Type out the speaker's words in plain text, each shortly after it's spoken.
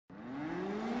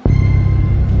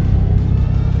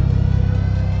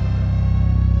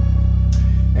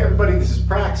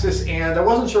Praxis, and I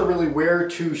wasn't sure really where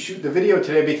to shoot the video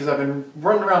today because I've been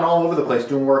running around all over the place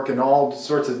doing work in all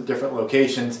sorts of different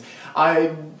locations.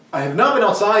 I have not been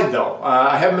outside though.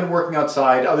 I haven't been working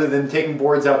outside other than taking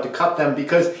boards out to cut them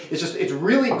because it's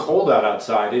really cold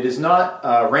outside. It is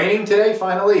not raining today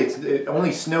finally. It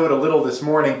only snowed a little this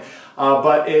morning,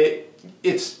 but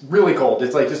it's really cold.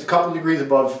 It's like just a couple degrees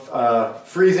above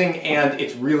freezing, and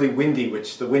it's really windy,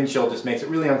 which the wind chill just makes it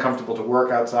really uncomfortable to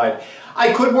work outside.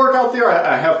 I could work out there.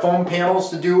 I have foam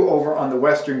panels to do over on the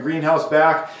western greenhouse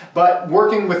back, but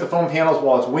working with the foam panels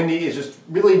while it's windy is just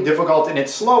really difficult, and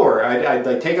it's slower. I'd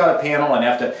like take out a panel and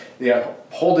have to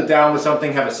hold it down with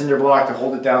something, have a cinder block to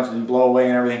hold it down so it doesn't blow away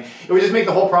and everything. It would just make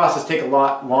the whole process take a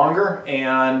lot longer,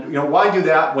 and why do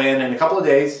that when in a couple of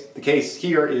days the case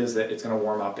here is that it's going to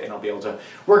warm up and I'll be able to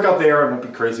work out there and it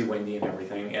won't be crazy windy and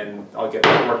everything, and I'll get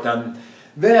that work done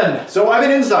then. So I've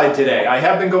been inside today. I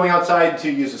have been going outside to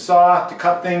use a saw to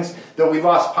cut things, though we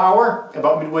lost power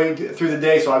about midway through the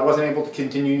day, so I wasn't able to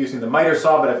continue using the miter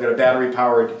saw, but I've got a battery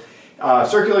powered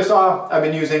circular saw I've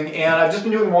been using, and I've just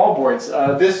been doing wall boards.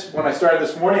 When I started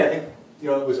this morning, I think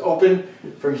it was open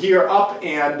from here up,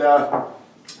 and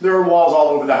there are walls all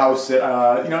over the house that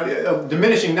a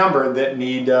diminishing number that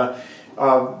need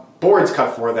boards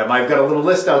cut for them. I've got a little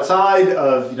list outside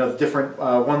of the different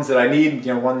ones that I need.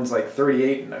 One's like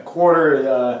 38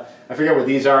 1/4. I forget what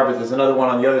these are, but there's another one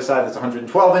on the other side that's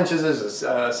 112 inches. There's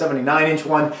a 79-inch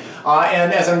one.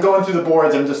 And as I'm going through the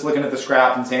boards, I'm just looking at the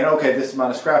scrap and saying, okay, this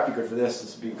amount of scrap would be good for this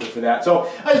would be good for that. So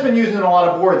I've just been using a lot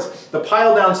of boards. The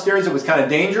pile downstairs, it was kind of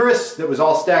dangerous. That was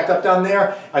all stacked up down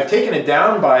there. I've taken it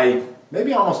down by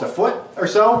maybe almost a foot or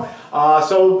so.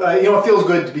 It feels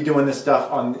good to be doing this stuff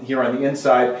here on the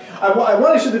inside. I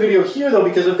want to show the video here though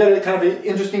because I've got a kind of an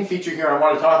interesting feature here and I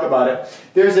want to talk about it.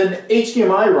 There's an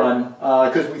HDMI run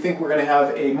because we think we're going to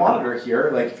have a monitor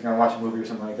here, like if you're going to watch a movie or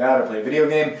something like that or play a video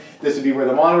game, this would be where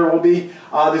the monitor will be.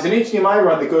 There's an HDMI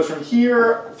run that goes from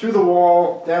here through the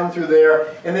wall, down through there,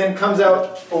 and then comes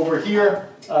out over here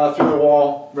through the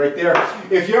wall right there.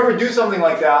 If you ever do something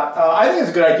like that, I think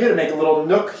it's a good idea to make a little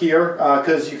nook here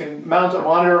because you can mount a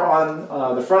monitor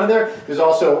on the front of there. There's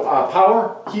also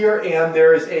power here, and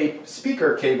there's a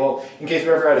speaker cable in case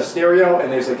we ever had a stereo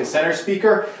and there's like a center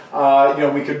speaker.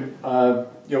 We could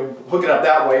hook it up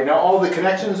that way. Now all the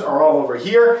connections are all over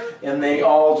here, and they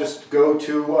all just go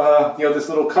to this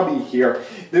little cubby here.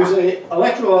 There's an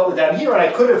electrical outlet down here, and I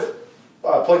could have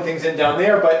plug things in down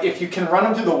there, but if you can run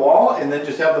them to the wall and then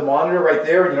just have the monitor right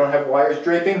there and you don't have wires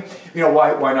draping,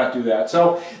 why not do that?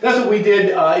 So that's what we did.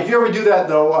 If you ever do that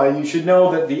though, you should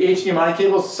know that the HDMI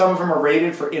cables, some of them are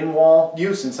rated for in-wall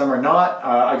use and some are not.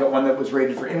 I got one that was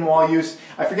rated for in-wall use.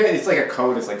 I forget, it's like a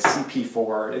code, it's like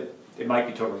CP4. It might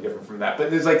be totally different from that, but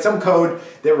there's like some code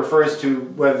that refers to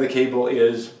whether the cable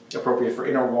is appropriate for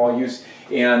inner wall use,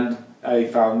 and I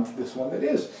found this one that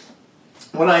is.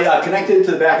 When I connected it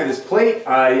to the back of this plate,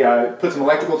 I put some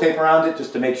electrical tape around it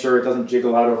just to make sure it doesn't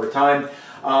jiggle out over time.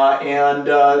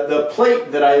 The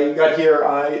plate that I got here,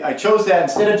 I chose that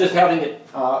instead of just having it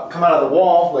come out of the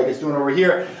wall like it's doing over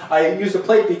here. I used a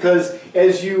plate because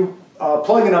as you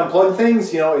plug and unplug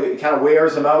things, it kind of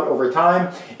wears them out over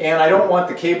time, and I don't want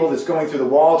the cable that's going through the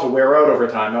wall to wear out over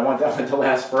time. I want that one to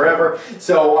last forever.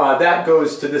 So that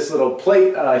goes to this little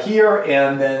plate here,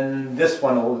 and then this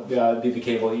one will be the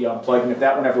cable you unplug, and if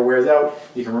that one ever wears out,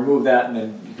 you can remove that and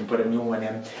then you can put a new one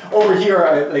in. Over here,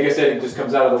 like I said, it just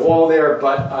comes out of the wall there,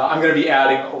 but I'm going to be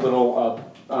adding a little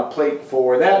plate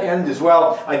for that end as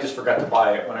well. I just forgot to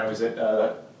buy it when I was at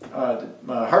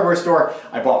hardware store.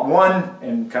 I bought one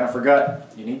and kind of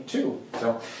forgot you need two.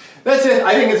 So that's it.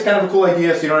 I think it's kind of a cool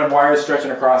idea so you don't have wires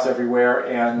stretching across everywhere,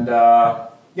 and I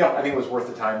think it was worth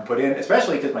the time to put in,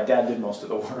 especially because my dad did most of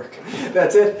the work.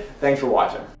 That's it. Thanks for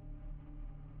watching.